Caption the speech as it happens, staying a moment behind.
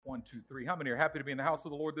1, 2, 3. How many are happy to be in the house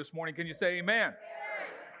of the Lord this morning? Can you say amen? Amen.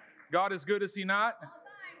 God is good, is He not? All the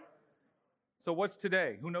time. So what's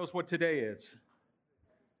today? Who knows what today is?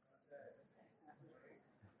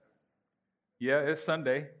 Yeah, it's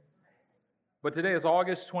Sunday. But today is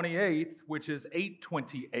August 28th, which is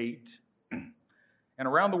 8/28. And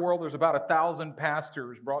around the world, there's about 1,000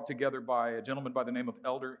 pastors brought together by a gentleman by the name of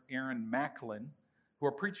Elder Aaron Macklin, who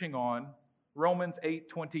are preaching on Romans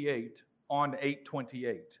 8:28 on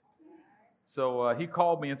 8/28. So he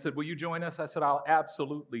called me and said, will you join us? I said, I'll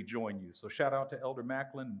absolutely join you. So shout out to Elder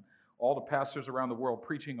Macklin and all the pastors around the world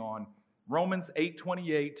preaching on Romans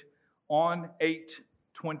 8:28 on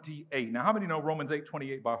 8/28. Now, how many know Romans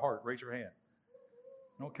 8:28 by heart? Raise your hand.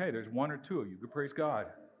 Okay, there's one or two of you. Good, praise God.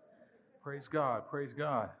 Praise God, praise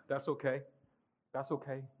God. That's okay. That's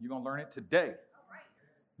okay. You're going to learn it today.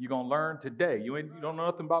 You're going to learn today. You don't know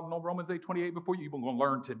nothing about no Romans 8:28 before you're going to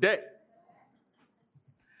learn today.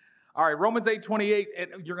 All right, Romans 8:28,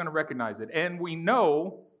 you're going to recognize it. And we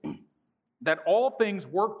know that all things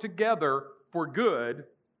work together for good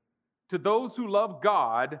to those who love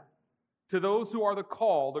God, to those who are the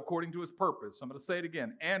called according to His purpose. I'm going to say it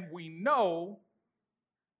again. And we know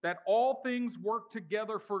that all things work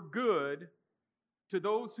together for good to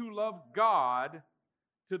those who love God,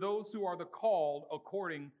 to those who are the called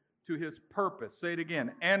according to His purpose. Say it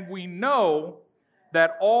again. And we know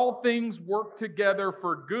that all things work together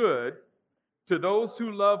for good to those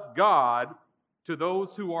who love God, to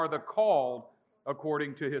those who are the called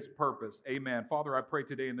according to His purpose. Amen. Father, I pray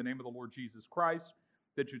today in the name of the Lord Jesus Christ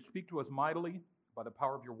that You'd speak to us mightily by the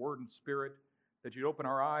power of Your word and spirit, that You'd open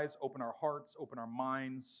our eyes, open our hearts, open our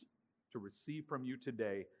minds to receive from You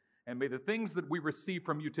today. And may the things that we receive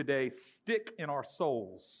from You today stick in our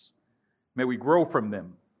souls. May we grow from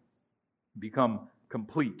them, become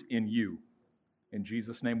complete in You. In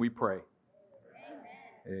Jesus' name we pray.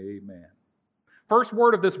 Amen. Amen. First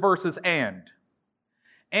word of this verse is and.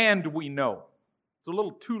 And we know. It's a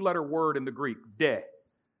little two-letter word in the Greek, de.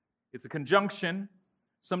 It's a conjunction.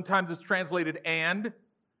 Sometimes it's translated and.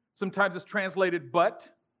 Sometimes it's translated but.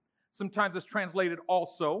 Sometimes it's translated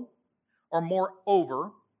also, or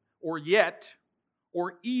moreover, or yet,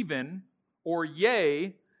 or even, or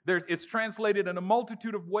yea. It's translated in a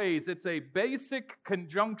multitude of ways. It's a basic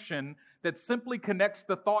conjunction that simply connects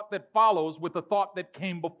the thought that follows with the thought that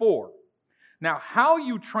came before. Now, how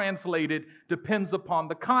you translate it depends upon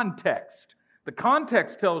the context. The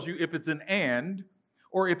context tells you if it's an and,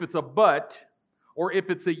 or if it's a but, or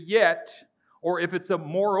if it's a yet, or if it's a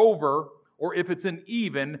moreover, or if it's an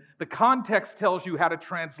even. The context tells you how to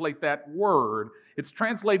translate that word. It's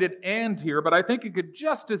translated and here, but I think it could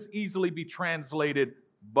just as easily be translated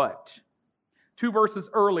but. 2 verses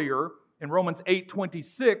earlier, in Romans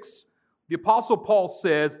 8:26, the Apostle Paul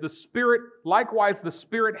says, likewise the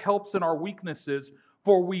Spirit helps in our weaknesses,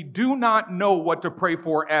 for we do not know what to pray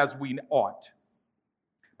for as we ought.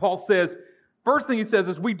 Paul says, first thing he says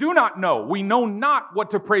is, we do not know. We know not what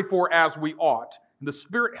to pray for as we ought. And the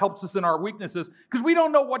Spirit helps us in our weaknesses because we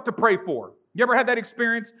don't know what to pray for. You ever had that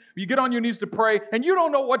experience? You get on your knees to pray and you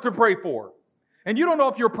don't know what to pray for. And you don't know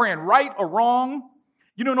if you're praying right or wrong.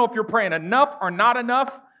 You don't know if you're praying enough or not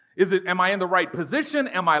enough. Am I in the right position?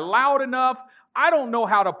 Am I loud enough? I don't know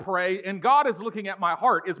how to pray. And God is looking at my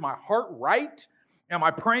heart. Is my heart right? Am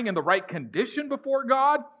I praying in the right condition before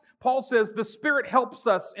God? Paul says the Spirit helps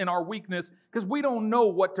us in our weakness because we don't know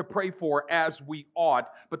what to pray for as we ought,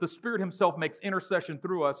 but the Spirit Himself makes intercession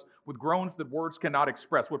through us with groans that words cannot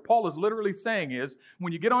express. What Paul is literally saying is,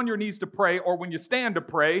 when you get on your knees to pray, or when you stand to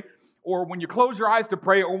pray, or when you close your eyes to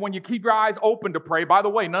pray, or when you keep your eyes open to pray, by the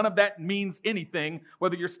way, none of that means anything,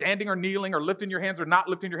 whether you're standing or kneeling, or lifting your hands or not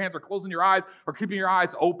lifting your hands, or closing your eyes, or keeping your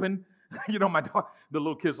eyes open. You know, the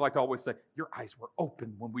little kids like to always say, your eyes were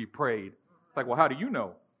open when we prayed. It's like, well, how do you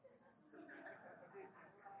know?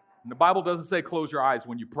 And the Bible doesn't say close your eyes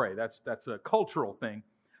when you pray. That's a cultural thing.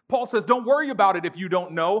 Paul says, don't worry about it if you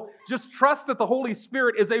don't know. Just trust that the Holy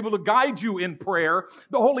Spirit is able to guide you in prayer.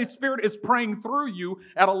 The Holy Spirit is praying through you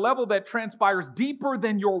at a level that transpires deeper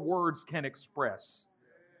than your words can express.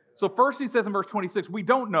 So first he says in verse 26, we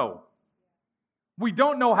don't know. We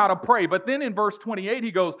don't know how to pray. But then in verse 28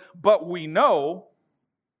 he goes, but we know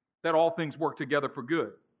that all things work together for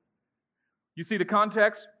good. You see the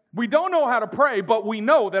context? We don't know how to pray, but we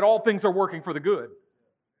know that all things are working for the good.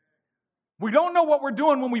 We don't know what we're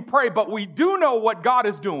doing when we pray, but we do know what God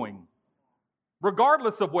is doing,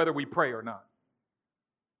 regardless of whether we pray or not.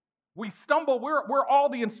 We stumble, we're all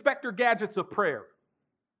the Inspector Gadgets of prayer.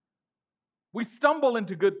 We stumble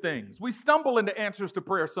into good things. We stumble into answers to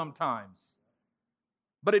prayer sometimes.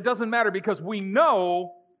 But it doesn't matter because we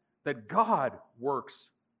know that God works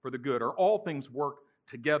for the good, or all things work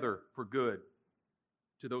together for good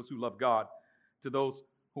to those who love God, to those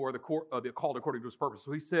who are called according to his purpose.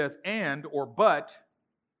 So he says, and or but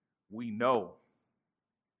we know.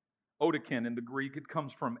 Odekin in the Greek, it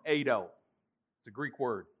comes from eido. It's a Greek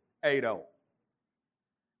word, eido.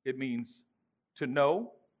 It means to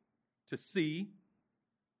know, to see,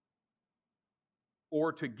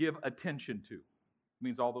 or to give attention to. It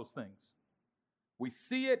means all those things. We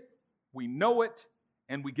see it, we know it,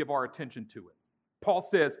 and we give our attention to it. Paul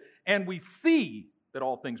says, and we see that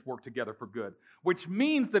all things work together for good, which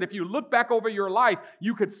means that if you look back over your life,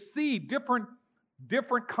 you could see different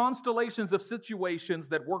constellations of situations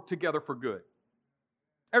that work together for good.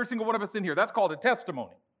 Every single one of us in here, that's called a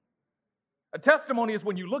testimony. A testimony is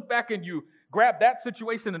when you look back and you grab that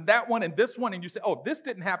situation and that one and this one and you say, oh, if this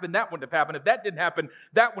didn't happen, that wouldn't have happened. If that didn't happen,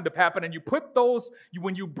 that wouldn't have happened. And you put those,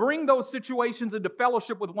 when you bring those situations into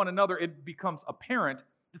fellowship with one another, it becomes apparent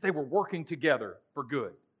that they were working together for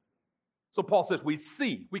good. So Paul says, we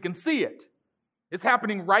can see it. It's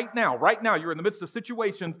happening right now. Right now, you're in the midst of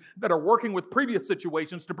situations that are working with previous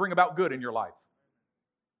situations to bring about good in your life.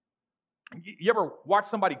 You ever watch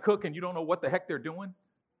somebody cook and you don't know what the heck they're doing?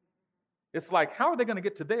 It's like, how are they going to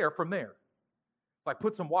get to there from there? It's like,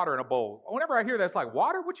 put some water in a bowl. Whenever I hear that, it's like,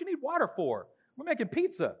 water? What you need water for? We're making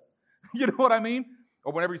pizza. You know what I mean?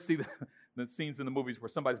 Or whenever you see the scenes in the movies where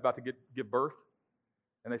somebody's about to give birth,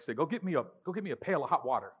 and they say, go get me a pail of hot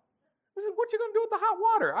water. I said, what you going to do with the hot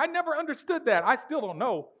water? I never understood that. I still don't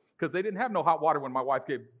know, because they didn't have no hot water when my wife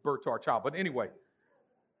gave birth to our child. But anyway,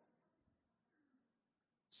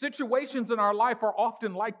 situations in our life are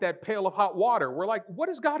often like that pail of hot water. We're like, what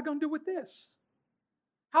is God going to do with this?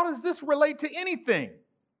 How does this relate to anything?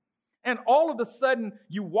 And all of a sudden,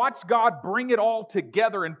 you watch God bring it all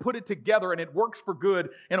together and put it together, and it works for good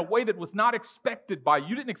in a way that was not expected by you.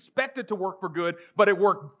 You didn't expect it to work for good, but it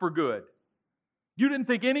worked for good. You didn't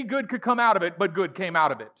think any good could come out of it, but good came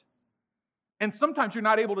out of it. And sometimes you're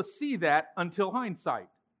not able to see that until hindsight.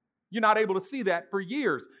 You're not able to see that for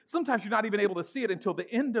years. Sometimes you're not even able to see it until the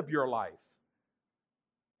end of your life.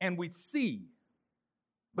 And we see.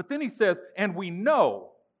 But then he says, and we know.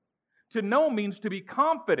 To know means to be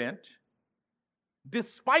confident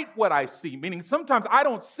despite what I see. Meaning sometimes I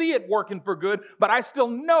don't see it working for good, but I still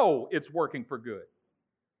know it's working for good.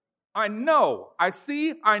 I know. I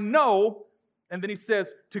see, I know. And then he says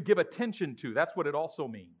to give attention to. That's what it also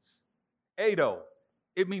means. Eido.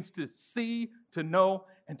 It means to see, to know,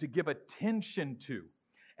 and to give attention to.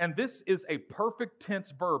 And this is a perfect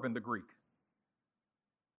tense verb in the Greek.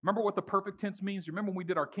 Remember what the perfect tense means? You remember when we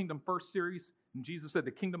did our Kingdom First series? And Jesus said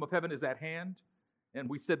the kingdom of heaven is at hand. And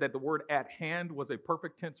we said that the word at hand was a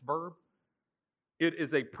perfect tense verb. It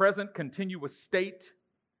is a present continuous state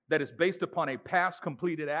that is based upon a past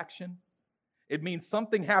completed action. It means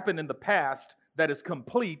something happened in the past that is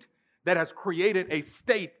complete, that has created a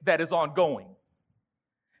state that is ongoing.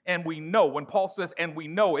 And we know, when Paul says, and we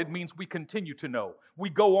know, it means we continue to know. We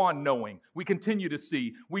go on knowing. We continue to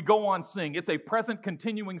see. We go on seeing. It's a present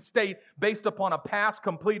continuing state based upon a past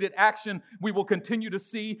completed action. We will continue to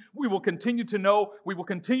see. We will continue to know. We will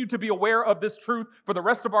continue to be aware of this truth for the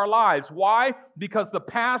rest of our lives. Why? Because the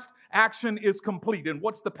past action is complete. And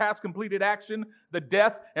what's the past completed action? The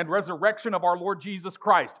death and resurrection of our Lord Jesus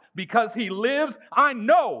Christ. Because he lives, I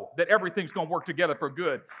know that everything's going to work together for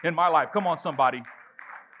good in my life. Come on, somebody.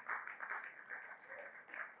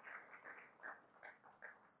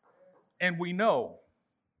 And we know,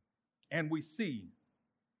 and we see,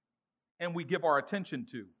 and we give our attention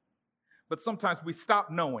to. But sometimes we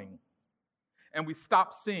stop knowing, and we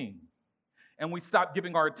stop seeing, and we stop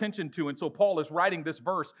giving our attention to. And so Paul is writing this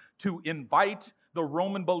verse to invite the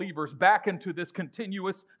Roman believers back into this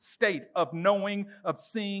continuous state of knowing, of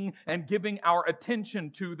seeing, and giving our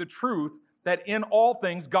attention to the truth that in all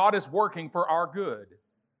things God is working for our good.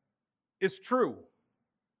 It's true.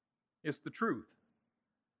 It's the truth.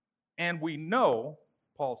 And we know,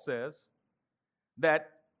 Paul says, that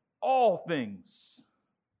all things,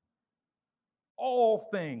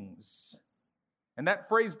 and that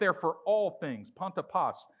phrase there for all things,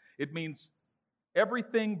 pantapas, it means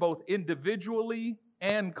everything both individually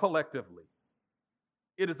and collectively.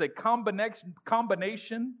 It is a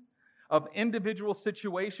combination of individual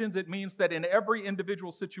situations. It means that in every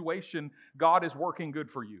individual situation, God is working good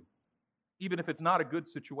for you, even if it's not a good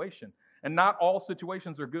situation. And not all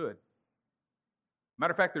situations are good.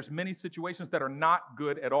 Matter of fact, there's many situations that are not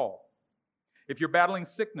good at all. If you're battling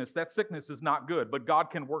sickness, that sickness is not good, but God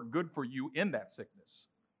can work good for you in that sickness.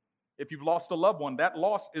 If you've lost a loved one, that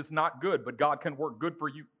loss is not good, but God can work good for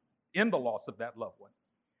you in the loss of that loved one.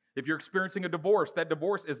 If you're experiencing a divorce, that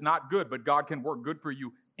divorce is not good, but God can work good for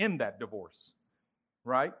you in that divorce,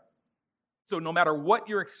 right? So no matter what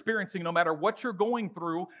you're experiencing, no matter what you're going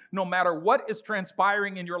through, no matter what is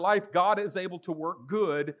transpiring in your life, God is able to work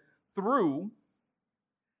good through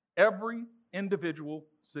every individual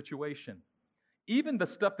situation. Even the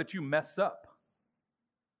stuff that you mess up.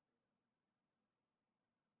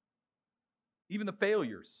 Even the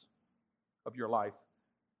failures of your life,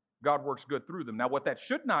 God works good through them. Now, what that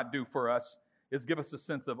should not do for us is give us a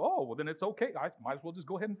sense of, oh, well, then it's okay. I might as well just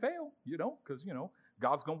go ahead and fail, because,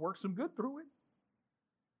 God's going to work some good through it.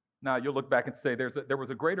 Now, you'll look back and say, there was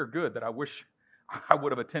a greater good that I wish I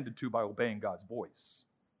would have attended to by obeying God's voice.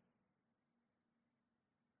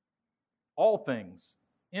 All things,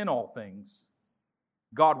 in all things,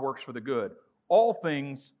 God works for the good. All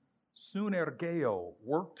things, sunergeo,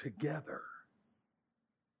 work together.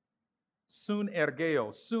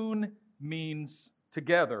 Sunergeo. Sun means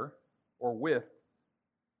together or with.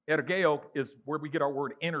 Ergeo is where we get our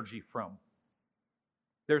word energy from.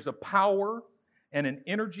 There's a power and an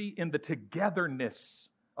energy in the togetherness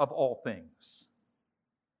of all things.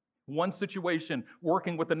 One situation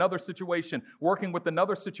working with another situation, working with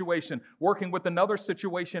another situation, working with another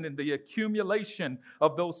situation, and the accumulation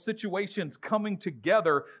of those situations coming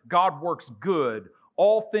together, God works good.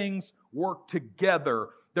 All things work together.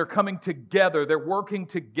 They're coming together. They're working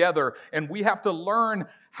together. And we have to learn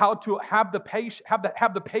how to have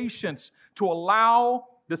the patience to allow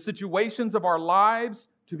the situations of our lives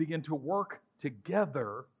to begin to work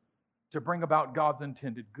together to bring about God's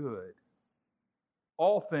intended good.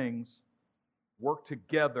 All things work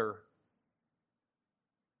together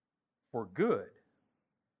for good.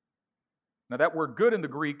 Now, that word good in the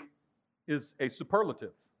Greek is a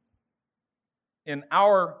superlative. In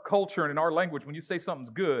our culture and in our language, when you say something's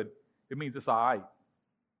good, it means it's all right.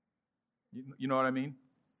 You know what I mean?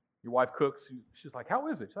 Your wife cooks. She's like, how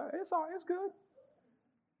is it? She's like, it's all right. It's good.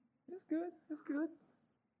 It's good. It's good.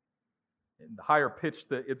 And the higher pitch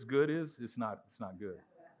that it's good is, it's not good.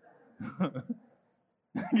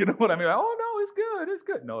 You know what I mean? Like, oh, no, it's good. It's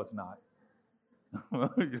good. No, it's not.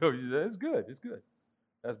 It's good. It's good.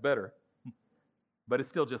 That's better. But it's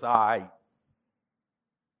still just all right.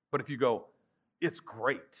 But if you go, it's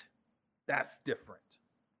great, that's different.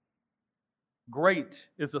 Great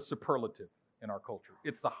is a superlative in our culture.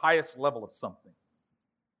 It's the highest level of something.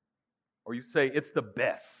 Or you say it's the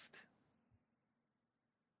best.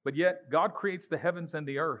 But yet, God creates the heavens and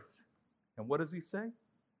the earth. And what does He say?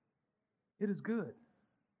 It is good.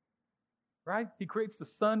 Right? He creates the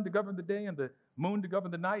sun to govern the day and the moon to govern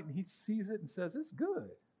the night, and He sees it and says, it's good.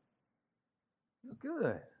 It's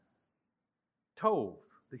good. Tov,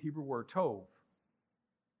 the Hebrew word tov,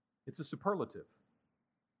 it's a superlative.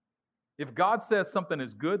 If God says something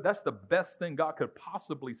is good, that's the best thing God could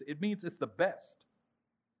possibly say. It means it's the best,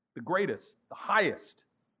 the greatest, the highest.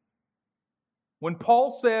 When Paul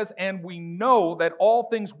says, and we know that all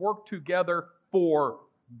things work together for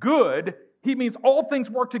good, he means all things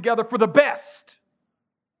work together for the best.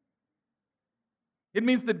 It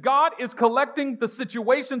means that God is collecting the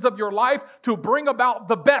situations of your life to bring about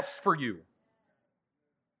the best for you.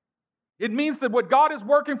 It means that what God is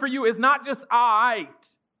working for you is not just all right.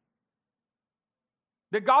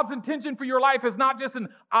 That God's intention for your life is not just an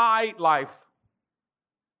all right life.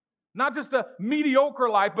 Not just a mediocre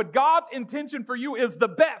life, but God's intention for you is the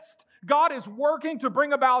best. God is working to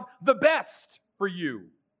bring about the best for you.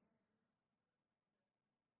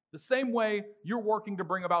 The same way you're working to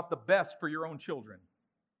bring about the best for your own children.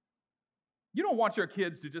 You don't want your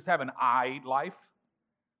kids to just have an I life,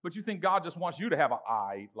 but you think God just wants you to have an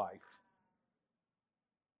I life.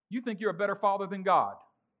 You think you're a better father than God.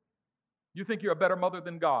 You think you're a better mother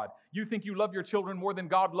than God. You think you love your children more than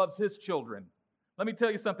God loves His children. Let me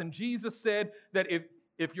tell you something. Jesus said that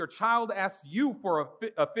if your child asks you for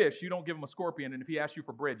a fish, you don't give him a scorpion, and if he asks you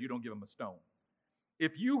for bread, you don't give him a stone.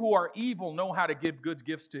 If you who are evil know how to give good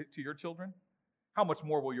gifts to your children, how much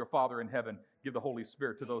more will your Father in heaven give the Holy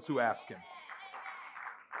Spirit to those who ask Him?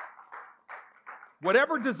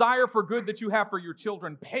 Whatever desire for good that you have for your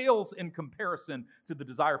children pales in comparison to the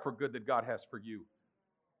desire for good that God has for you.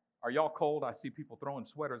 Are y'all cold? I see people throwing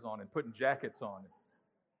sweaters on and putting jackets on.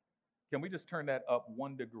 Can we just turn that up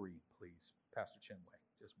 1 degree, please, Pastor Chinway?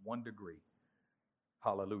 Just 1 degree.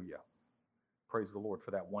 Hallelujah. Praise the Lord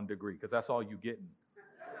for that 1 degree, because that's all you getting.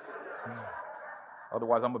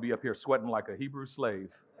 Otherwise, I'm going to be up here sweating like a Hebrew slave.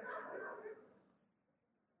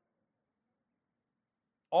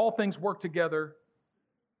 All things work together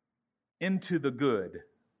into the good.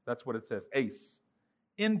 That's what it says, ace.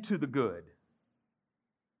 Into the good.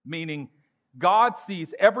 Meaning, God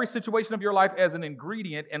sees every situation of your life as an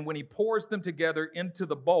ingredient, and when He pours them together into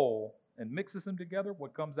the bowl, and mixes them together,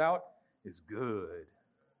 what comes out is good.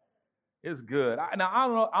 It's good. I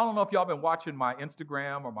don't know if y'all been watching my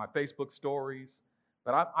Instagram or my Facebook stories,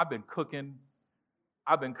 but I've been cooking.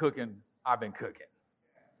 And I've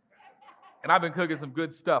been cooking some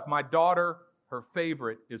good stuff. My daughter, her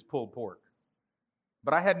favorite is pulled pork.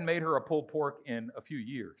 But I hadn't made her a pulled pork in a few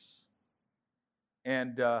years.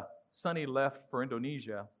 And Sunny left for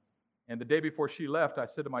Indonesia. And the day before she left, I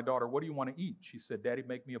said to my daughter, what do you want to eat? She said, Daddy,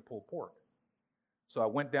 make me a pulled pork. So I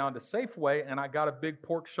went down to Safeway and I got a big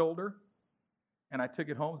pork shoulder. And I took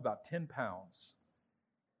it home, about 10 pounds.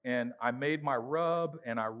 And I made my rub,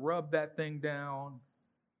 and I rubbed that thing down.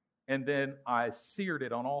 And then I seared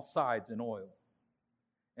it on all sides in oil.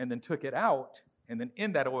 And then took it out, and then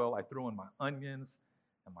in that oil, I threw in my onions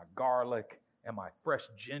and my garlic and my fresh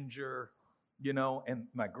ginger, and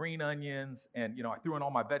my green onions. And, I threw in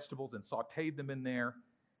all my vegetables and sauteed them in there.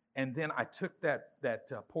 And then I took that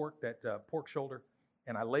pork shoulder,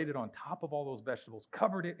 and I laid it on top of all those vegetables,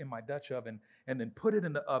 covered it in my Dutch oven, and then put it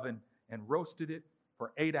in the oven and roasted it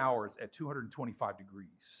for 8 hours at 225 degrees.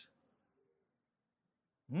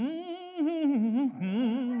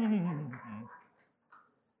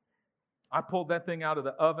 I pulled that thing out of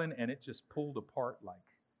the oven, and it just pulled apart like,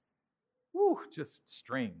 just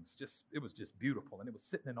strings. It was just beautiful, and it was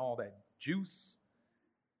sitting in all that juice.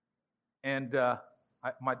 And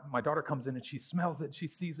my daughter comes in, and she smells it, she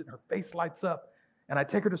sees it, and her face lights up. And I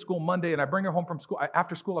take her to school Monday, and I bring her home from school.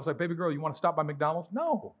 After school, I was like, baby girl, you want to stop by McDonald's?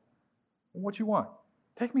 No. What you want?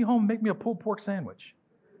 Take me home, make me a pulled pork sandwich.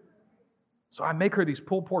 So I make her these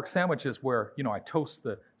pulled pork sandwiches where, I toast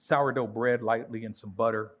the sourdough bread lightly in some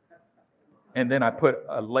butter. And then I put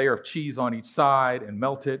a layer of cheese on each side and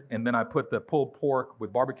melt it. And then I put the pulled pork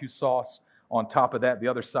with barbecue sauce on top of that. The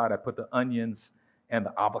other side, I put the onions and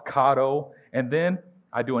the avocado. And then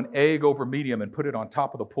I do an egg over medium and put it on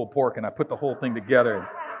top of the pulled pork, and I put the whole thing together.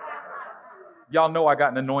 Y'all know I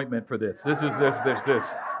got an anointment for this. This.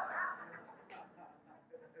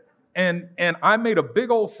 And I made a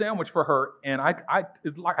big old sandwich for her, and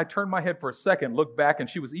I turned my head for a second, looked back, and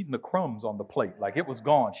she was eating the crumbs on the plate, like it was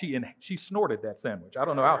gone. She snorted that sandwich. I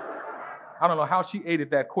don't know how she ate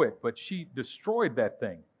it that quick, but she destroyed that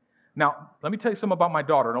thing. Now, let me tell you something about my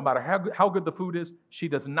daughter. No matter how good the food is, she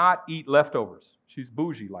does not eat leftovers. She's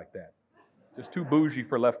bougie like that. Just too bougie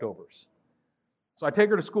for leftovers. So I take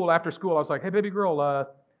her to school. After school, I was like, hey, baby girl,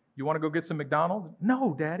 you want to go get some McDonald's?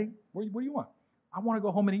 No, Daddy. What do you want? I want to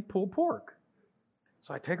go home and eat pulled pork.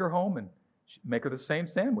 So I take her home and make her the same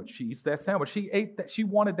sandwich. She eats that sandwich. She ate that. She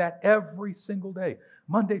wanted that every single day.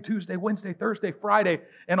 Monday, Tuesday, Wednesday, Thursday, Friday.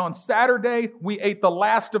 And on Saturday, we ate the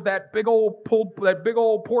last of that big old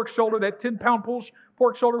pork shoulder, that 10-pound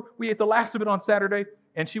pork shoulder. We ate the last of it on Saturday,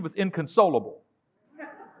 and she was inconsolable.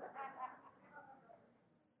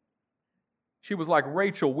 She was like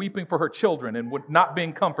Rachel weeping for her children and not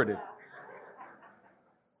being comforted.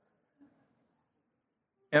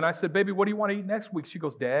 And I said, baby, what do you want to eat next week? She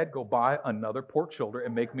goes, Dad, go buy another pork shoulder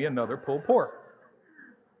and make me another pulled pork.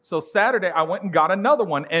 So Saturday, I went and got another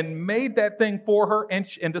one and made that thing for her.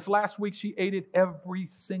 And this last week, she ate it every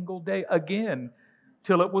single day again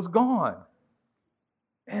till it was gone.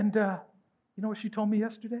 And you know what she told me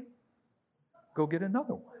yesterday? Go get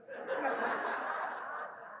another one.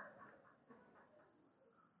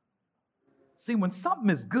 See, when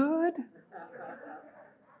something is good,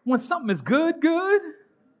 when something is good,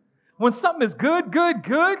 when something is good,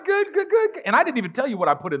 and I didn't even tell you what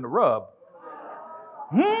I put in the rub.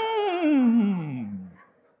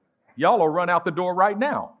 Y'all will run out the door right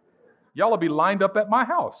now. Y'all will be lined up at my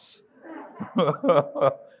house.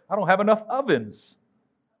 I don't have enough ovens.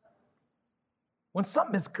 When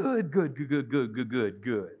something is good,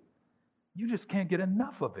 you just can't get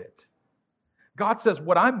enough of it. God says,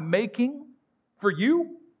 what I'm making for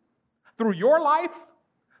you, through your life,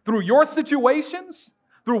 through your situations,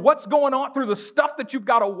 through what's going on, through the stuff that you've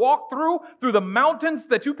got to walk through the mountains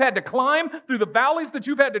that you've had to climb, through the valleys that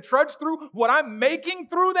you've had to trudge through, what I'm making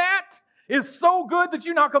through that is so good that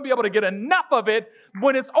you're not going to be able to get enough of it.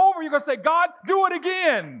 When it's over, you're going to say, God, do it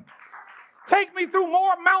again. Take me through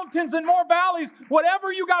more mountains and more valleys,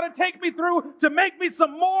 whatever you got to take me through to make me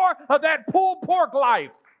some more of that pulled pork life.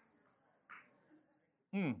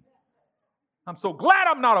 I'm so glad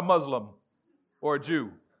I'm not a Muslim or a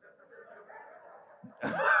Jew.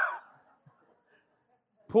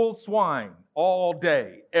 Pulled swine all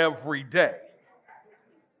day, every day.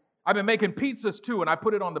 I've been making pizzas too, and I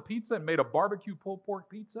put it on the pizza and made a barbecue pulled pork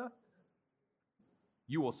pizza.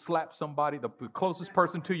 You will slap somebody, the closest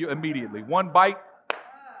person to you, immediately. One bite,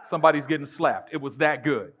 somebody's getting slapped. It was that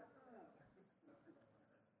good.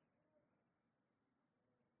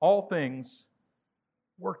 all things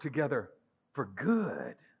work together for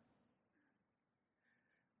good.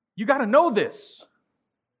 You got to know this.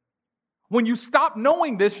 When you stop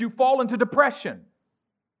knowing this, you fall into depression.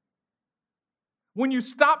 When you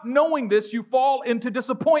stop knowing this, you fall into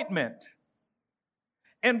disappointment.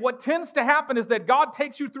 And what tends to happen is that God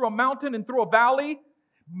takes you through a mountain and through a valley,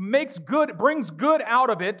 brings good out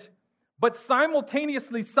of it, but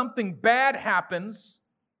simultaneously something bad happens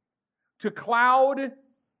to cloud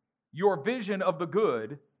your vision of the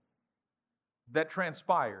good that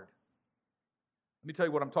transpired. Let me tell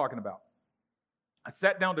you what I'm talking about. I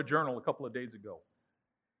sat down to journal a couple of days ago,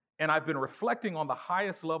 and I've been reflecting on the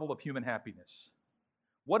highest level of human happiness.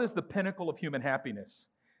 What is the pinnacle of human happiness?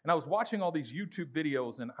 And I was watching all these YouTube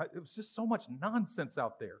videos, and it was just so much nonsense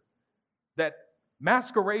out there that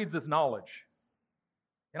masquerades as knowledge.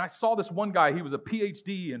 And I saw this one guy, he was a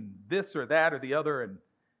PhD in this or that or the other, and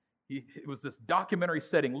it was this documentary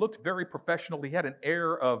setting, looked very professional. He had an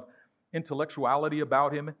air of intellectuality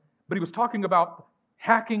about him, but he was talking about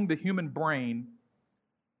hacking the human brain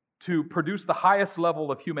to produce the highest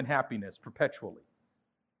level of human happiness perpetually.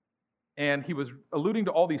 And he was alluding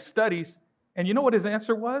to all these studies, and you know what his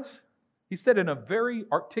answer was? He said in a very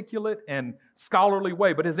articulate and scholarly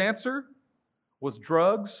way, but his answer was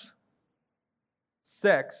drugs,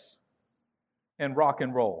 sex, and rock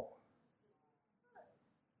and roll.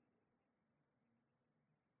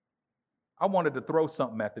 I wanted to throw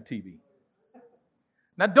something at the TV.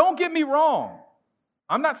 Now, don't get me wrong.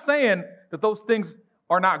 I'm not saying that those things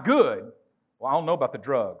are not good. Well, I don't know about the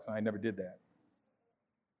drugs. I never did that.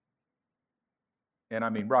 And I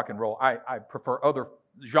mean, rock and roll. I prefer other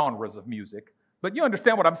genres of music. But you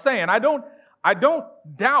understand what I'm saying. I don't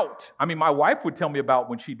doubt. I mean, my wife would tell me about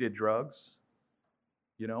when she did drugs.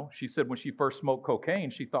 You know, she said when she first smoked cocaine,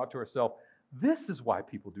 she thought to herself, this is why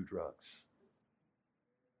people do drugs.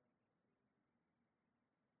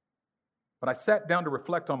 But I sat down to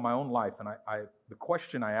reflect on my own life, and the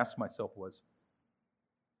question I asked myself was,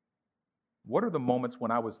 what are the moments when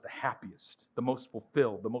I was the happiest, the most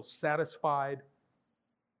fulfilled, the most satisfied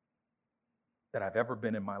that I've ever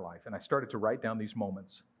been in my life? And I started to write down these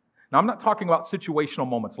moments. Now, I'm not talking about situational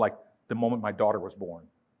moments like the moment my daughter was born.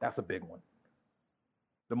 That's a big one.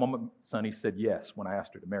 The moment Sonny said yes when I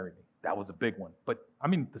asked her to marry me. That was a big one. But, I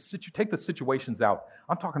mean, take the situations out.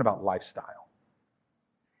 I'm talking about lifestyle.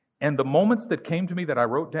 And the moments that came to me that I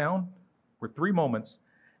wrote down were 3 moments,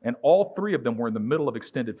 and all 3 of them were in the middle of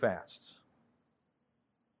extended fasts.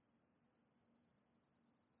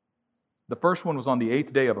 The first one was on the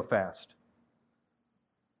 8th day of a fast.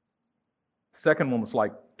 The second one was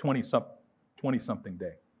like 20-something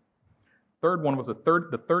day. Third one was the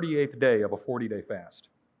 38th day of a 40-day fast.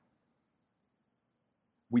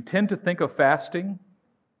 We tend to think of fasting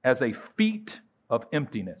as a feat of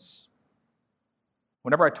emptiness.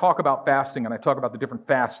 Whenever I talk about fasting and I talk about the different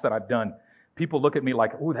fasts that I've done, people look at me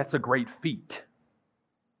like, oh, that's a great feat.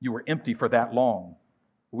 You were empty for that long.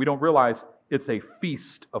 We don't realize it's a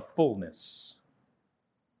feast of fullness.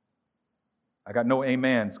 I got no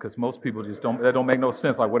amens because most people just that don't make no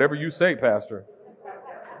sense. Like, whatever you say, Pastor.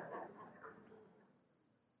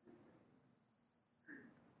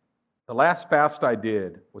 The last fast I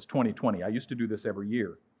did was 2020. I used to do this every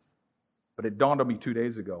year. But it dawned on me 2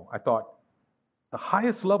 days ago. I thought, the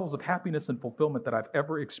highest levels of happiness and fulfillment that I've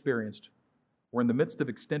ever experienced were in the midst of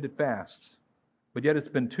extended fasts. But yet it's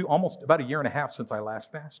been almost about a year and a half since I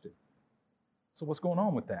last fasted. So what's going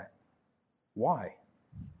on with that? Why?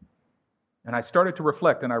 And I started to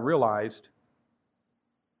reflect, and I realized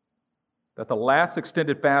that the last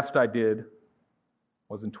extended fast I did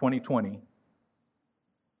was in 2020,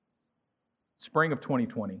 spring of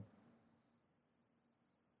 2020.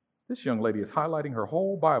 This young lady is highlighting her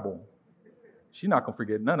whole Bible. She's not going to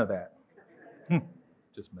forget none of that.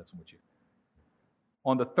 Just messing with you.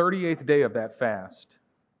 On the 38th day of that fast,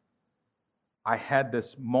 I had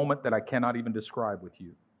this moment that I cannot even describe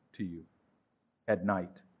to you at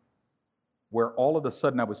night, where all of a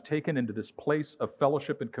sudden I was taken into this place of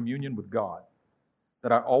fellowship and communion with God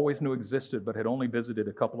that I always knew existed but had only visited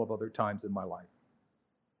a couple of other times in my life.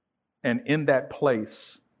 And in that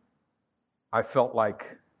place, I felt like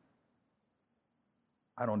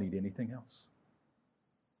I don't need anything else.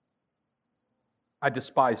 I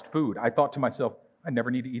despised food. I thought to myself, I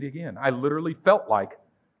never need to eat again. I literally felt like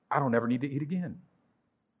I don't ever need to eat again.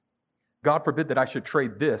 God forbid that I should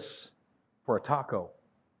trade this for a taco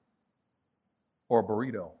or a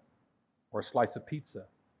burrito or a slice of pizza.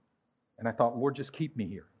 And I thought, Lord, just keep me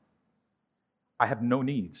here. I have no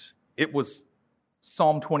needs. It was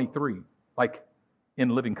Psalm 23, like in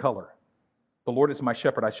living color. The Lord is my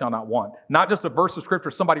shepherd, I shall not want. Not just a verse of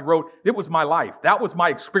scripture somebody wrote. It was my life. That was my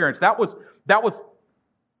experience. That was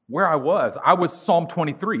where I was. I was Psalm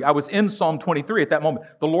 23. I was in Psalm 23 at that moment.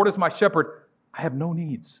 The Lord is my shepherd. I have no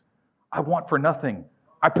needs. I want for nothing.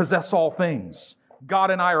 I possess all things.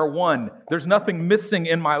 God and I are one. There's nothing missing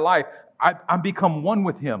in my life. I'm become one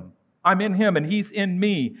with Him. I'm in Him and He's in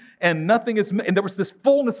me. And nothing is, and there was this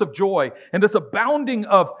fullness of joy and this abounding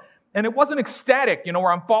of, and it wasn't ecstatic,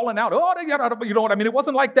 where I'm falling out. Oh, you know what I mean? It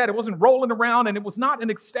wasn't like that. It wasn't rolling around, and it was not an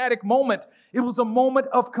ecstatic moment. It was a moment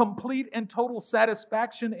of complete and total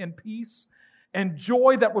satisfaction and peace and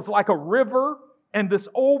joy that was like a river and this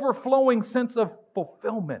overflowing sense of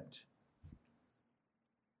fulfillment.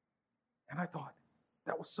 And I thought,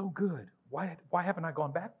 that was so good. Why haven't I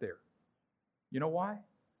gone back there? You know why?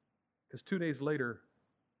 Because 2 days later,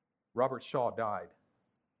 Robert Shaw died.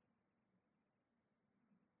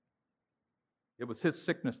 It was his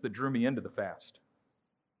sickness that drew me into the fast.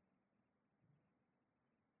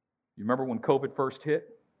 You remember when COVID first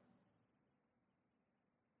hit?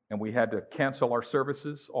 And we had to cancel our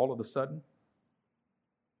services all of a sudden?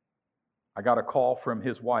 I got a call from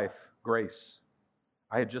his wife, Grace.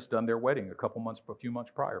 I had just done their wedding a few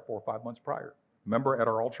months prior, 4 or 5 months prior. Remember, at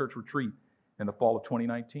our all-church retreat in the fall of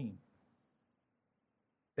 2019.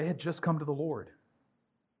 They had just come to the Lord.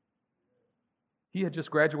 He had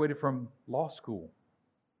just graduated from law school.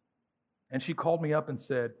 And she called me up and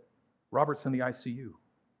said, Robert's in the ICU.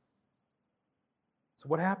 So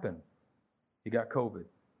what happened? He got COVID.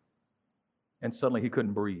 And suddenly he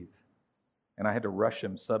couldn't breathe. And I had to rush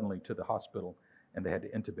him suddenly to the hospital, and they had to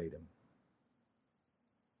intubate him.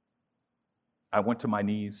 I went to my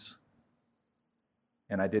knees,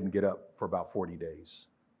 and I didn't get up for about 40 days.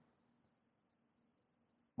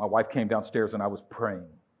 My wife came downstairs, and I was praying.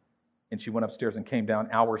 And she went upstairs and came down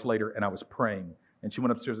hours later, and I was praying. And she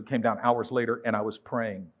went upstairs and came down hours later, and I was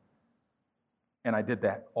praying. And I did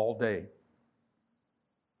that all day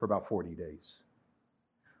for about 40 days.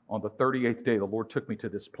 On the 38th day, the Lord took me to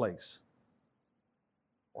this place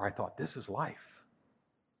where I thought, this is life.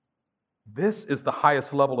 This is the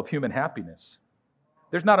highest level of human happiness.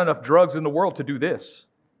 There's not enough drugs in the world to do this.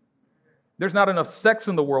 There's not enough sex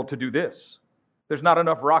in the world to do this. There's not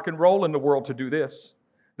enough rock and roll in the world to do this.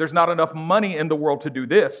 There's not enough money in the world to do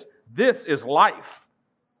this. This is life.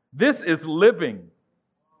 This is living.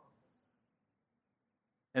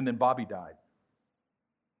 And then Bobby died.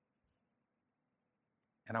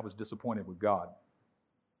 And I was disappointed with God.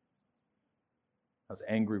 I was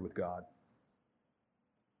angry with God.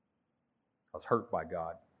 I was hurt by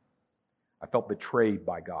God. I felt betrayed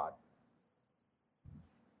by God.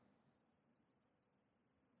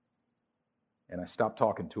 And I stopped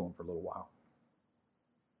talking to Him for a little while.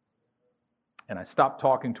 And I stopped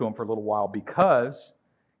talking to Him for a little while because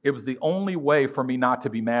it was the only way for me not to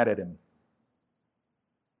be mad at Him.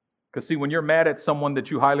 Because see, when you're mad at someone that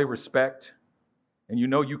you highly respect and you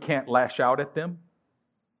know you can't lash out at them,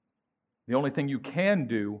 the only thing you can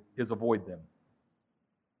do is avoid them.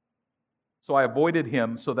 So I avoided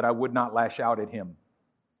Him so that I would not lash out at Him.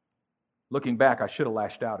 Looking back, I should have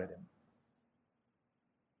lashed out at Him.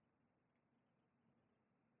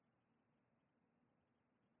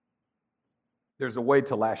 There's a way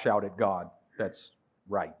to lash out at God that's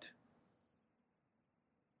right.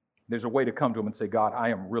 There's a way to come to Him and say, God, I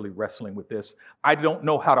am really wrestling with this. I don't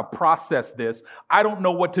know how to process this. I don't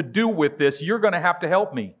know what to do with this. You're going to have to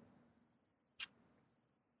help me.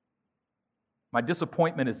 My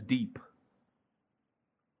disappointment is deep.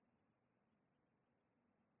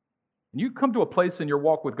 And you come to a place in your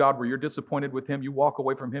walk with God where you're disappointed with Him, you walk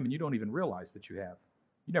away from Him, and you don't even realize that you have.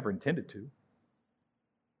 You never intended to.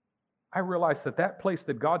 I realized that that place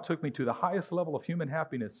that God took me to, the highest level of human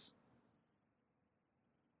happiness,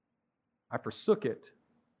 I forsook it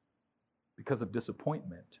because of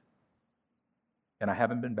disappointment. And I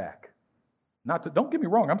haven't been back. Don't get me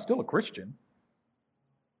wrong, I'm still a Christian.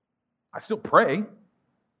 I still pray.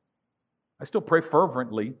 I still pray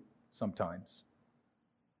fervently sometimes.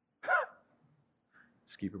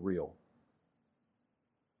 Just keep it real.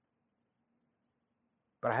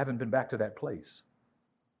 But I haven't been back to that place.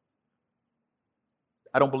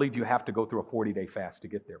 I don't believe you have to go through a 40-day fast to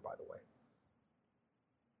get there, by the way.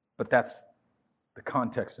 But that's the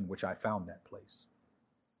context in which I found that place.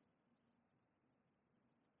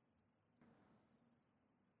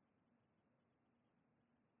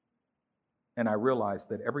 And I realized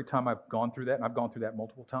that every time I've gone through that, and I've gone through that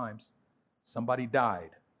multiple times, somebody died.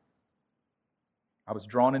 I was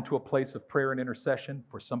drawn into a place of prayer and intercession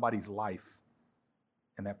for somebody's life,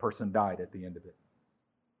 and that person died at the end of it.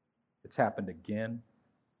 It's happened again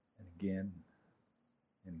and again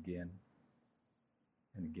and again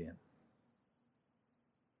and again.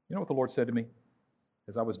 You know what the Lord said to me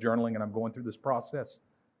as I was journaling and I'm going through this process?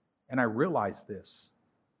 And I realized this.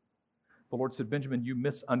 The Lord said, Benjamin, you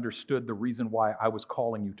misunderstood the reason why I was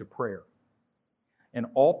calling you to prayer. In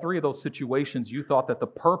all three of those situations, you thought that the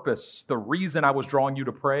purpose, the reason I was drawing you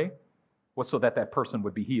to pray was so that that person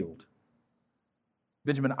would be healed.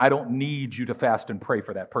 Benjamin, I don't need you to fast and pray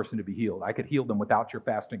for that person to be healed. I could heal them without your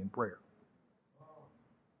fasting and prayer.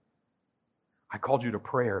 I called you to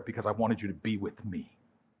prayer because I wanted you to be with me.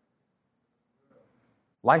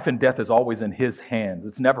 Life and death is always in His hands.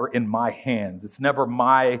 It's never in my hands. It's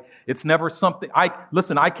never something.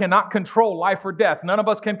 Listen, I cannot control life or death. None of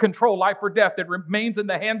us can control life or death. It remains in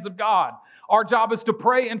the hands of God. Our job is to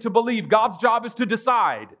pray and to believe. God's job is to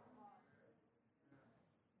decide.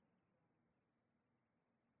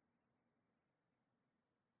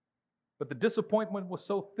 But the disappointment was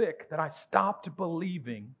so thick that I stopped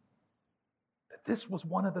believing that this was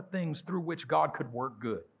one of the things through which God could work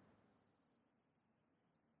good.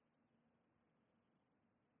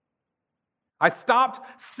 I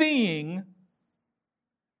stopped seeing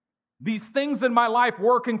these things in my life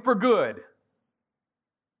working for good.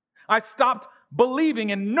 I stopped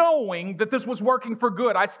believing and knowing that this was working for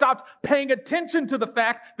good. I stopped paying attention to the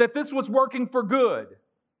fact that this was working for good.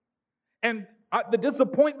 And the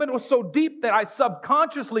disappointment was so deep that I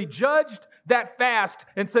subconsciously judged that fast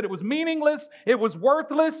and said it was meaningless, it was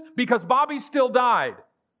worthless because Bobby still died.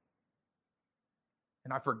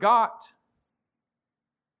 And I forgot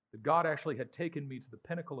that God actually had taken me to the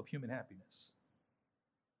pinnacle of human happiness,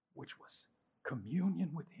 which was communion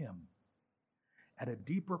with Him at a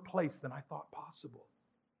deeper place than I thought possible.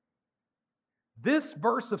 This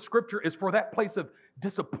verse of Scripture is for that place of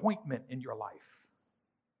disappointment in your life.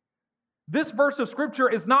 This verse of Scripture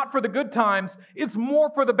is not for the good times. It's more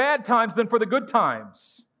for the bad times than for the good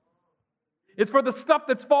times. It's for the stuff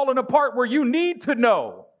that's fallen apart where you need to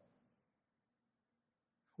know.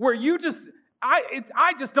 Where you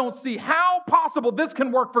I just don't see how possible this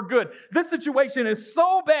can work for good. This situation is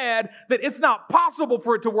so bad that it's not possible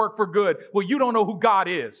for it to work for good. Well, you don't know who God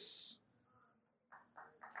is.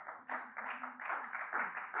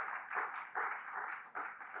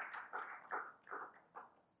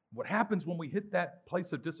 What happens when we hit that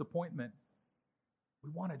place of disappointment,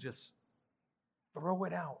 we want to just throw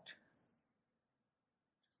it out.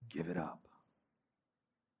 Give it up.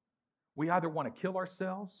 We either want to kill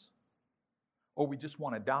ourselves, or we just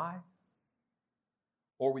want to die,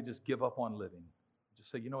 or we just give up on living.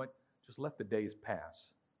 Just say, you know what, just let the days pass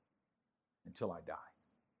until I die.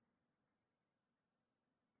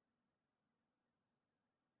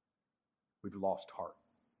 We've lost heart.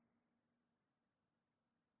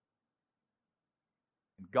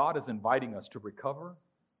 And God is inviting us to recover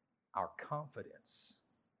our confidence,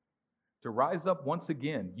 to rise up once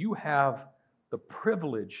again. You have the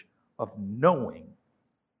privilege of knowing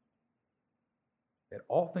that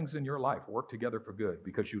all things in your life work together for good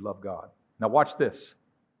because you love God. Now watch this.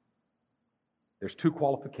 There's two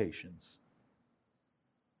qualifications.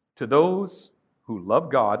 To those who love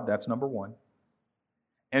God, that's number one,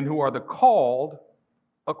 and who are the called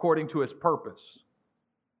according to His purpose.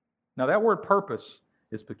 Now that word purpose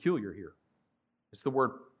is peculiar here. It's the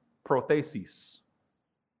word prothesis,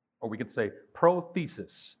 or we could say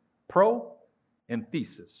prothesis. Pro and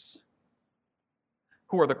thesis.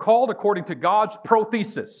 Who are the called according to God's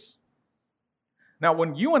prothesis. Now,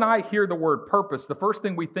 when you and I hear the word purpose, the first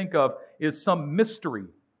thing we think of is some mystery,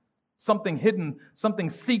 something hidden, something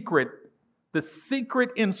secret, the secret,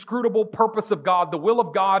 inscrutable purpose of God, the will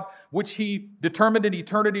of God, which He determined in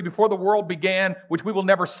eternity before the world began, which we will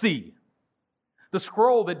never see. The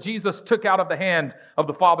scroll that Jesus took out of the hand of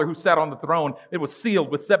the Father who sat on the throne, it was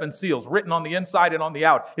sealed with 7 seals, written on the inside and on the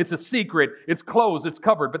out. It's a secret, it's closed, it's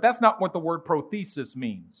covered. But that's not what the word prothesis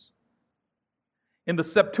means. In the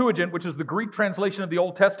Septuagint, which is the Greek translation of the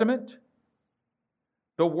Old Testament,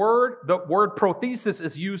 the word prothesis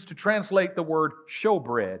is used to translate the word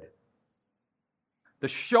showbread. The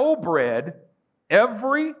showbread,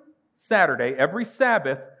 every Saturday, every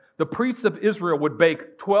Sabbath, the priests of Israel would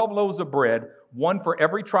bake 12 loaves of bread, one for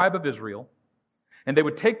every tribe of Israel, and they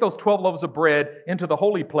would take those 12 loaves of bread into the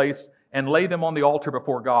holy place and lay them on the altar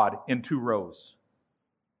before God in 2 rows.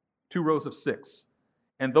 2 rows of 6.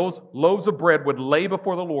 And those loaves of bread would lay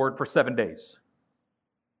before the Lord for 7 days.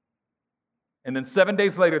 And then 7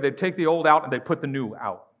 days later, they'd take the old out and they'd put the new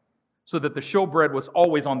out, so that the showbread was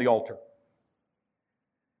always on the altar.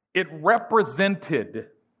 It represented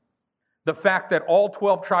the fact that all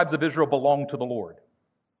 12 tribes of Israel belonged to the Lord.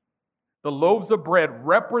 The loaves of bread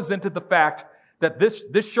represented the fact that this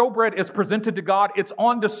showbread is presented to God. It's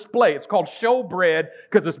on display. It's called showbread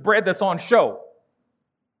because it's bread that's on show,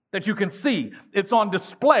 that you can see. It's on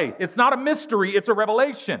display. It's not a mystery, it's a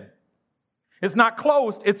revelation. It's not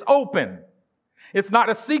closed, it's open. It's not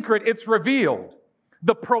a secret, it's revealed.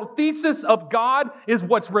 The prothesis of God is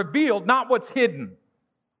what's revealed, not what's hidden.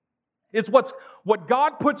 It's what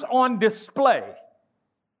God puts on display.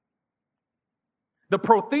 The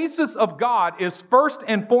prothesis of God is first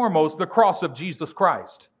and foremost the cross of Jesus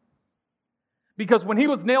Christ. Because when he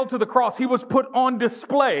was nailed to the cross, he was put on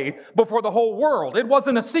display before the whole world. It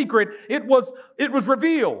wasn't a secret, it was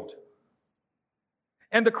revealed.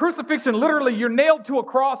 And the crucifixion, literally, you're nailed to a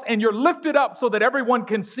cross and you're lifted up so that everyone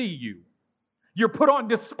can see you. You're put on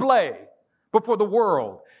display before the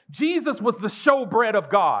world. Jesus was the showbread of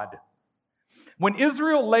God. When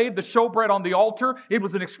Israel laid the showbread on the altar, it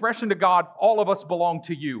was an expression to God, all of us belong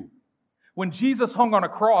to you. When Jesus hung on a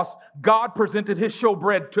cross, God presented his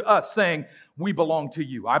showbread to us, saying, we belong to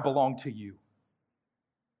you, I belong to you.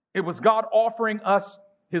 It was God offering us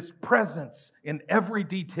his presence in every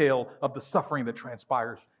detail of the suffering that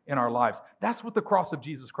transpires in our lives. That's what the cross of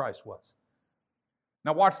Jesus Christ was.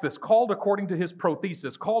 Now watch this. Called according to his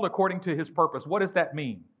prothesis, called according to his purpose. What does that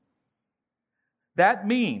mean? That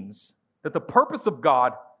means that the purpose of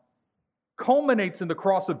God culminates in the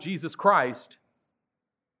cross of Jesus Christ,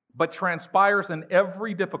 but transpires in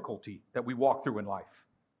every difficulty that we walk through in life.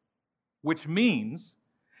 Which means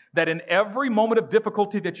that in every moment of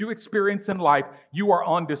difficulty that you experience in life, you are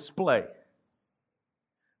on display.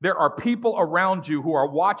 There are people around you who are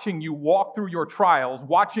watching you walk through your trials,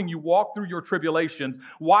 watching you walk through your tribulations,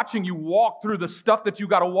 watching you walk through the stuff that you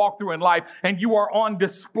got to walk through in life, and you are on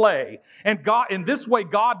display. And God, in this way,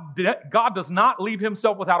 God does not leave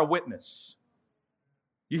himself without a witness.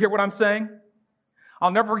 You hear what I'm saying? I'll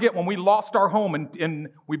never forget when we lost our home, and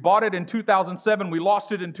we bought it in 2007, we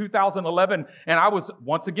lost it in 2011, and I was,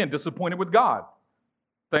 once again, disappointed with God.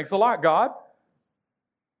 Thanks a lot, God.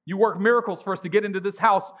 You worked miracles for us to get into this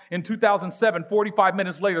house in 2007. 45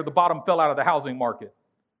 minutes later, the bottom fell out of the housing market.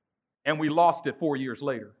 And we lost it 4 years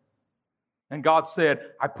later. And God said,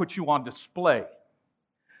 I put you on display.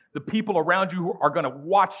 The people around you are going to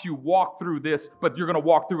watch you walk through this, but you're going to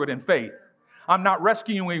walk through it in faith. I'm not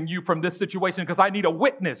rescuing you from this situation because I need a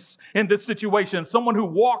witness in this situation. Someone who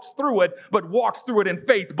walks through it, but walks through it in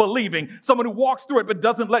faith, believing. Someone who walks through it, but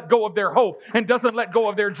doesn't let go of their hope and doesn't let go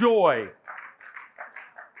of their joy.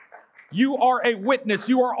 You are a witness.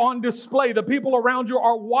 You are on display. The people around you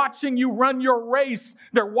are watching you run your race.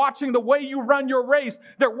 They're watching the way you run your race.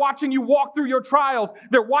 They're watching you walk through your trials.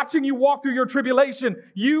 They're watching you walk through your tribulation.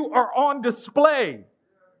 You are on display.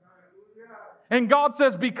 And God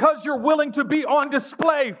says, because you're willing to be on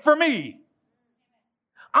display for me,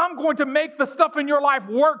 I'm going to make the stuff in your life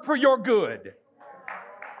work for your good.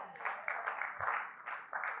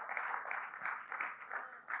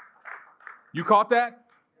 You caught that?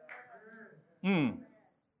 And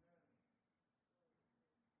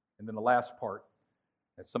then the last part,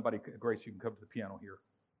 as somebody, Grace, you can come to the piano here.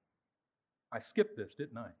 I skipped this,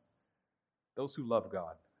 didn't I? Those who love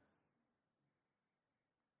God.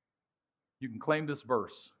 You can claim this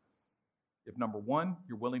verse if, number one,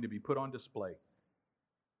 you're willing to be put on display,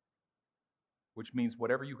 which means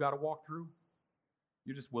whatever you got to walk through,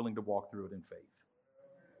 you're just willing to walk through it in faith.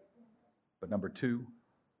 But number two,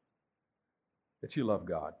 that you love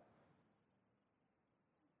God.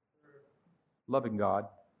 Loving God,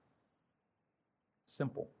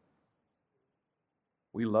 simple.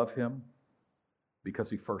 We love him because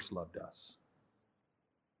he first loved us.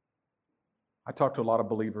 I talk to a lot of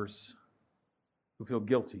believers who feel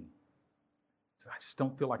guilty. I just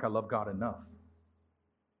don't feel like I love God enough.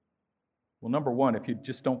 Well, number one, if you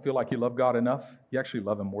just don't feel like you love God enough, you actually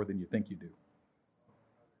love him more than you think you do.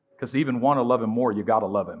 Because to even want to love him more, you got to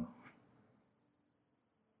love him.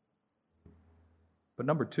 But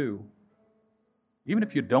number two, even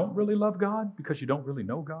if you don't really love God because you don't really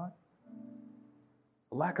know God,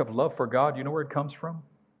 a lack of love for God, you know where it comes from?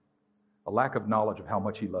 A lack of knowledge of how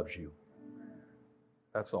much he loves you.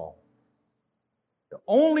 That's all. The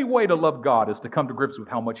only way to love God is to come to grips with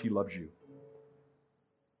how much he loves you.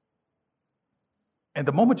 And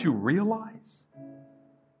the moment you realize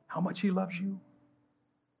how much he loves you,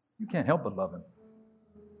 you can't help but love him.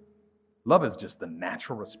 Love is just the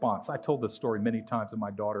natural response. I told this story many times of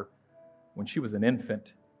my daughter. When she was an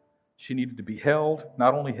infant, she needed to be held,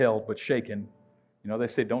 not only held, but shaken. You know, they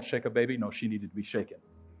say don't shake a baby. No, she needed to be shaken.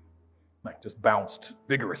 Like just bounced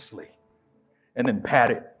vigorously. And then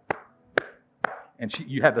patted. And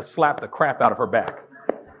you had to slap the crap out of her back.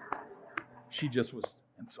 She just was,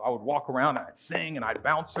 and so I would walk around and I'd sing and I'd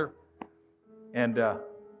bounce her. And it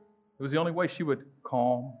was the only way she would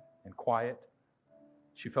calm and quiet.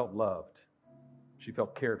 She felt loved. She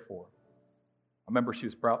felt cared for. I remember she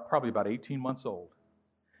was probably about 18 months old.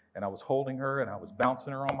 And I was holding her, and I was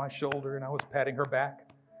bouncing her on my shoulder, and I was patting her back.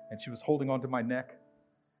 And she was holding onto my neck.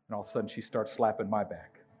 And all of a sudden, she starts slapping my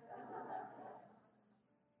back.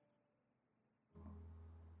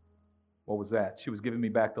 What was that? She was giving me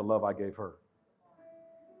back the love I gave her.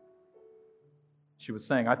 She was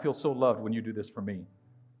saying, I feel so loved when you do this for me.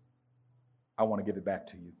 I want to give it back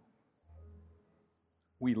to you.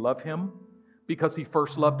 We love Him because He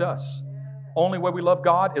first loved us. Only way we love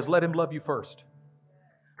God is let Him love you first.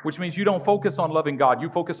 Which means you don't focus on loving God. You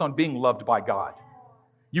focus on being loved by God.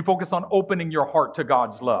 You focus on opening your heart to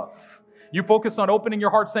God's love. You focus on opening your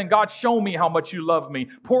heart saying, God, show me how much you love me.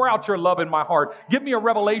 Pour out your love in my heart. Give me a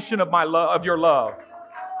revelation of of your love.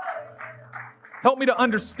 Help me to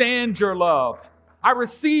understand your love. I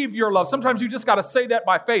receive your love. Sometimes you just got to say that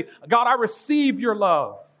by faith. God, I receive your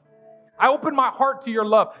love. I open my heart to your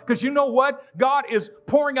love. Because you know what? God is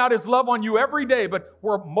pouring out His love on you every day, but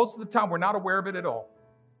most of the time we're not aware of it at all.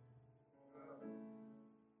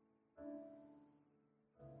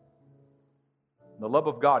 The love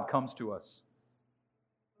of God comes to us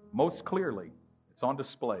most clearly. It's on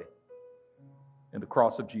display in the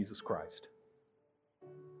cross of Jesus Christ.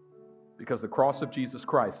 Because the cross of Jesus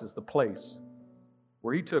Christ is the place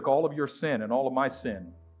where He took all of your sin and all of my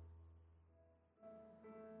sin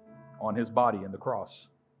on His body in the cross.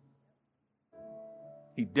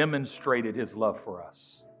 He demonstrated His love for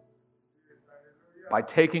us by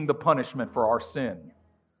taking the punishment for our sin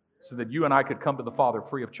so that you and I could come to the Father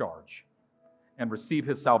free of charge and receive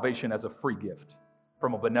His salvation as a free gift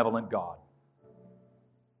from a benevolent God.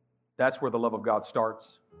 That's where the love of God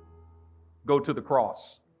starts. Go to the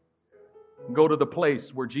cross. Go to the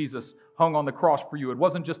place where Jesus hung on the cross for you. It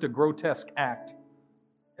wasn't just a grotesque act.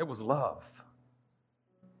 It was love.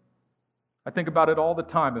 I think about it all the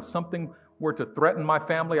time. If something were to threaten my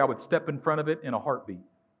family, I would step in front of it in a heartbeat.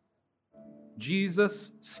 Jesus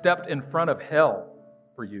stepped in front of hell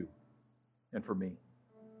for you and for me.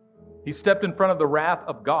 He stepped in front of the wrath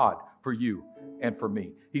of God for you and for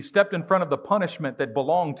me. He stepped in front of the punishment that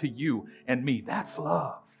belonged to you and me. That's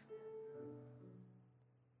love.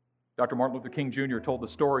 Dr. Martin Luther King Jr. told the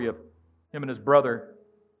story of him and his brother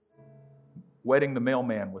wetting the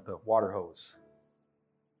mailman with a water hose.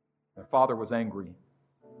 Their father was angry.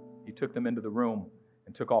 He took them into the room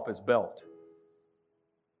and took off his belt.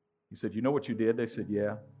 He said, "You know what you did?" They said,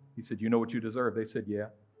 "Yeah." He said, "You know what you deserve?" They said, "Yeah."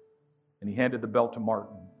 And he handed the belt to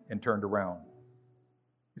Martin and turned around.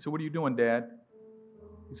 He said, "What are you doing, Dad?"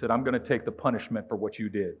 He said, "I'm going to take the punishment for what you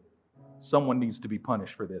did. Someone needs to be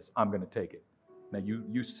punished for this. I'm going to take it. Now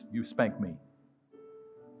you spank me."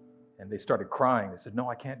 And they started crying. They said, "No,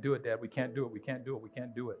 I can't do it, Dad. We can't do it. We can't do it. We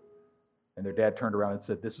can't do it." And their dad turned around and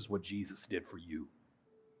said, "This is what Jesus did for you.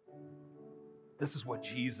 This is what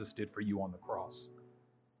Jesus did for you on the cross.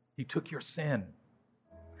 He took your sin.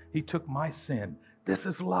 He took my sin. This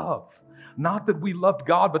is love. Not that we loved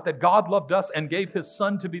God, but that God loved us and gave His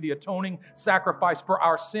Son to be the atoning sacrifice for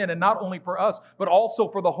our sin. And not only for us, but also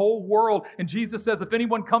for the whole world. And Jesus says, if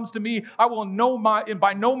anyone comes to me, I will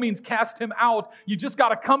by no means cast him out. You just got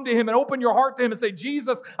to come to Him and open your heart to Him and say,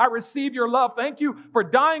 "Jesus, I receive your love. Thank you for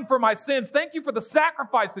dying for my sins. Thank you for the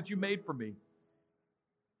sacrifice that you made for me."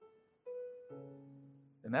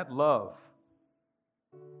 And that love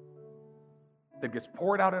that gets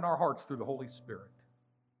poured out in our hearts through the Holy Spirit,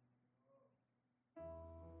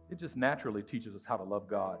 it just naturally teaches us how to love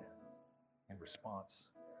God in response.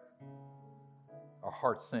 Our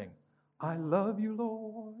hearts sing, "I love you,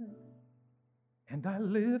 Lord, and I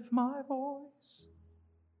lift my voice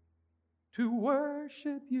to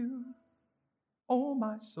worship you, oh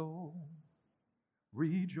my soul,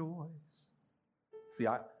 rejoice." See,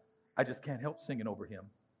 I just can't help singing over Him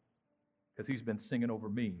because He's been singing over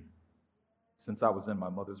me since I was in my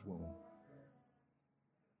mother's womb.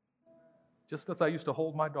 Just as I used to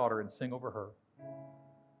hold my daughter and sing over her,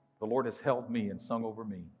 the Lord has held me and sung over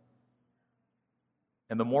me.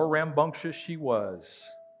 And the more rambunctious she was,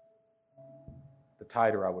 the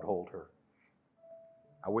tighter I would hold her.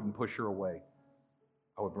 I wouldn't push her away.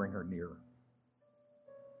 I would bring her nearer.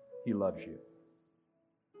 He loves you.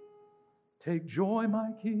 Take joy,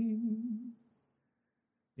 my King,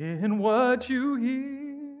 in what you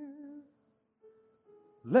hear.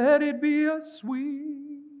 Let it be a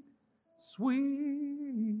sweet,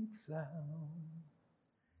 sweet sound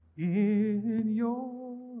in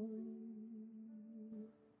your ear.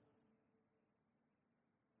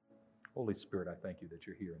 Holy Spirit, I thank you that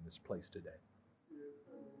you're here in this place today.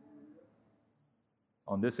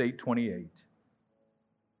 On this 8/28,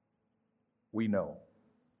 we know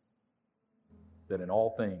that in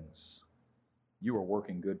all things you are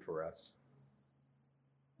working good for us.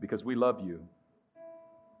 Because we love you,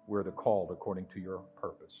 we're the called according to your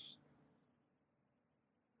purpose.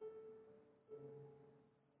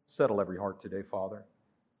 Settle every heart today, Father,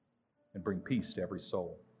 and bring peace to every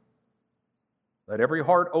soul. Let every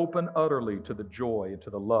heart open utterly to the joy and to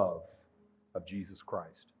the love of Jesus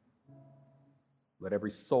Christ. Let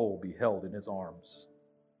every soul be held in his arms.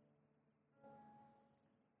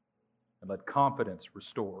 And let confidence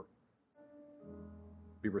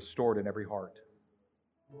be restored in every heart.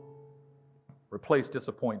 Replace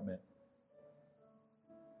disappointment.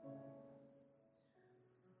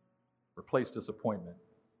 Replace disappointment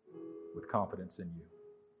with confidence in you.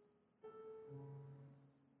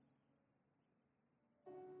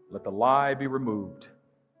 Let the lie be removed,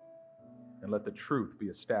 and let the truth be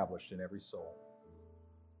established in every soul.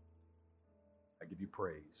 I give you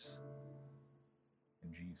praise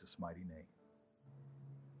in Jesus' mighty name.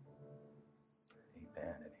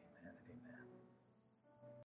 Amen.